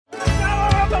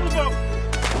on the boat.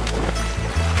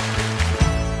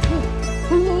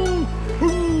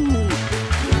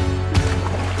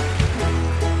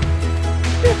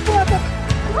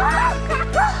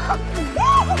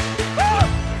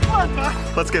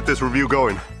 Let's get this review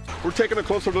going. We're taking a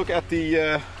closer look at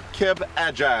the Keb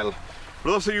Agile. For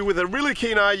those of you with a really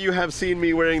keen eye, you have seen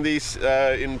me wearing these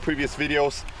in previous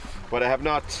videos, but I have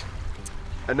not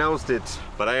announced it,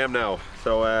 but I am now.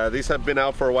 So these have been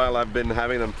out for a while. I've been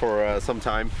having them for some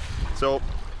time. So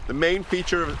the main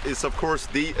feature is of course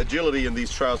the agility in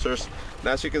these trousers. And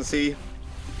as you can see,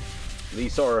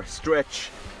 these are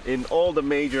stretch in all the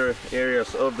major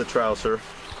areas of the trouser,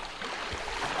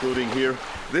 including here.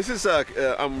 This is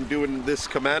I'm doing this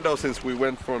commando since we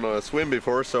went for a swim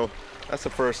before, so that's the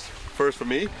first for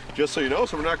me, just so you know.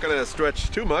 So we're not gonna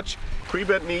stretch too much.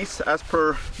 Pre-bent knees as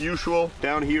per usual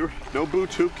down here. No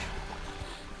boot hook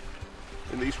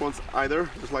in these ones either,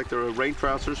 just like the rain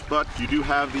trousers, but you do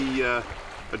have the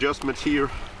adjustment here,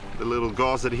 the little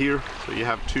gauze here. So you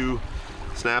have two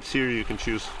snaps here. You can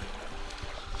choose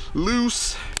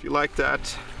loose if you like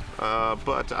that,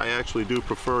 but I actually do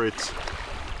prefer it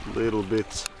a little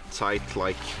bit tight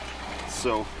like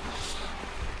so.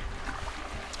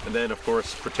 And then of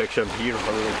course protection here,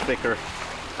 a little thicker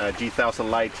G-1000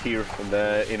 Lite here in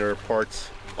the inner parts.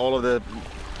 All of the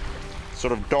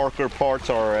sort of darker parts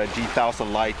are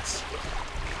G-1000 Lites.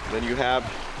 Then you have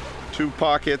two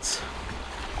pockets,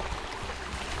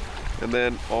 and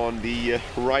then on the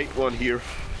right one here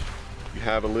you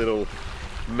have a little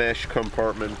mesh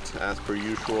compartment as per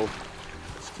usual.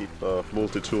 Keep a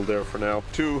multi-tool there for now.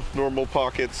 Two normal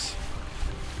pockets.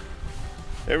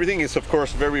 Everything is of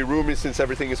course very roomy since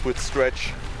everything is with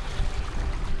stretch.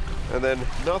 And then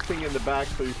nothing in the back,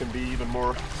 so you can be even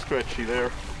more stretchy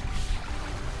there.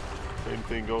 Same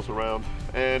thing goes around.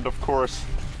 And of course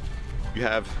you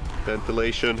have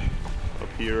ventilation up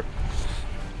here.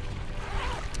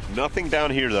 Nothing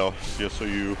down here though, just so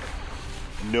you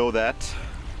know that.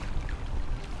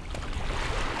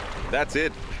 That's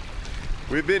it.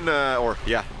 We've been,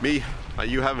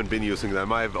 you haven't been using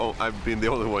them. I've been the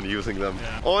only one using them.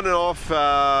 Yeah. On and off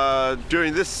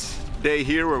during this day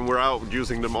here when we're out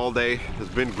using them all day. It's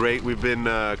been great. We've been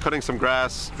cutting some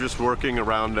grass, just working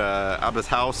around Abba's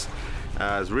house.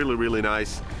 It's really, really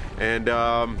nice. And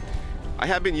I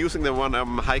have been using them when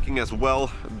I'm hiking as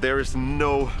well. There is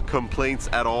no complaints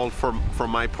at all from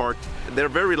my part. They're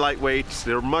very lightweight.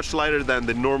 They're much lighter than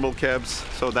the normal Kebs,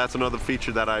 so that's another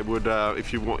feature that I would,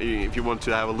 if you want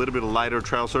to have a little bit of lighter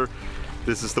trouser,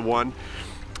 this is the one.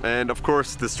 And of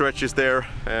course the stretch is there.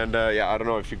 And yeah, I don't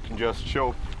know if you can just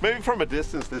show, maybe from a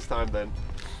distance this time then.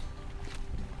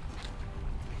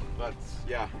 But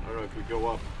yeah, I don't know if we go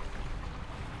up.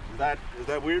 Is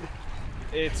that weird?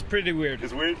 It's pretty weird.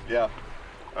 It's weird? Yeah.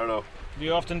 I don't know. Do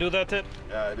you often do that, Ted?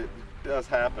 Yeah, it does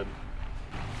happen.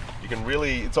 You can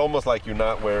really, it's almost like you're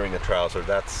not wearing a trouser.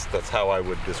 That's how I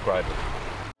would describe it.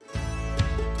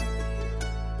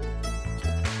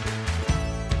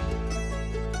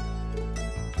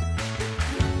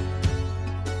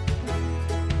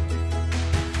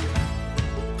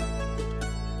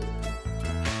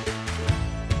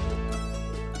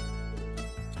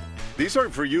 These are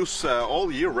for use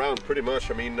all year round, pretty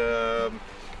much. I mean,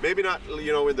 maybe not,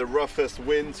 you know, in the roughest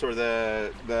winds or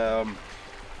the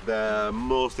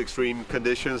most extreme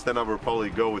conditions, then I would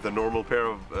probably go with a normal pair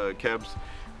of Kebs.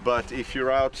 But if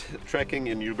you're out trekking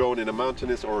and you're going in a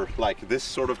mountainous or like this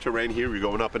sort of terrain here, you're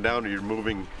going up and down, or you're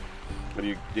moving, and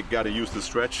you got to use the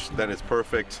stretch, then it's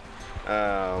perfect.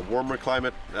 Warmer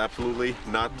climate, absolutely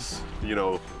not, you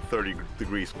know, 30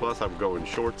 degrees plus. I would go in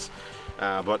shorts.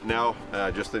 But now,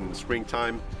 just in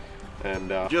springtime,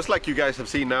 and just like you guys have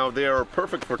seen now, they are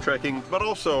perfect for trekking, but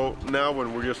also now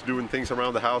when we're just doing things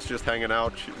around the house, just hanging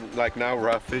out, like now we're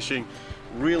out fishing,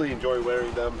 really enjoy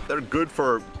wearing them. They're good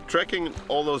for trekking,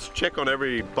 all those, check on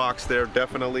every box there,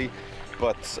 definitely,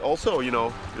 but also, you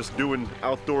know, just doing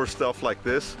outdoor stuff like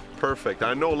this, perfect.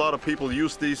 I know a lot of people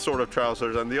use these sort of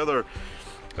trousers, and the other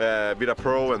Vida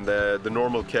Pro and the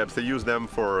normal Kebs, they use them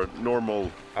for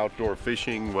normal outdoor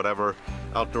fishing, whatever,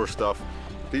 outdoor stuff.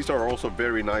 These are also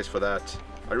very nice for that.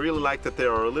 I really like that they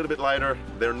are a little bit lighter,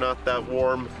 they're not that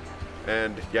warm,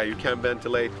 and yeah, you can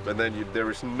ventilate, and then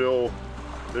there's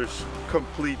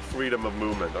complete freedom of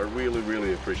movement. I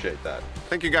really appreciate that.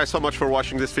 Thank you guys so much for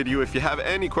watching this video. If you have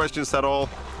any questions at all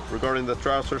regarding the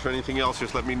trousers or anything else,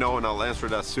 just let me know and I'll answer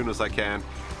it as soon as I can.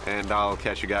 And I'll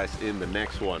catch you guys in the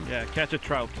next one. Yeah, catch a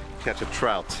trout. Catch a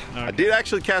trout. Okay. I did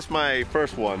actually catch my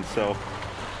first one, so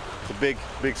it's a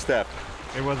big step.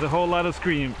 It was a whole lot of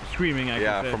screaming, I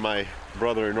yeah, can say. from my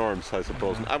brother in arms, I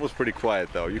suppose. I was pretty quiet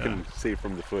though, you can see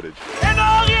from the footage.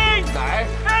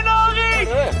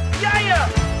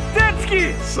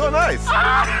 So nice!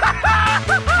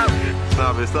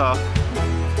 Snabbis då.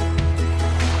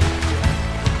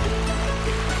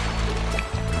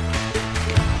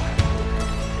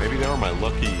 Maybe they are my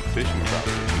lucky fishing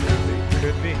trousers.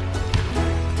 Could be.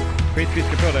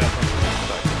 Skitfiske på det i alla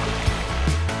fall.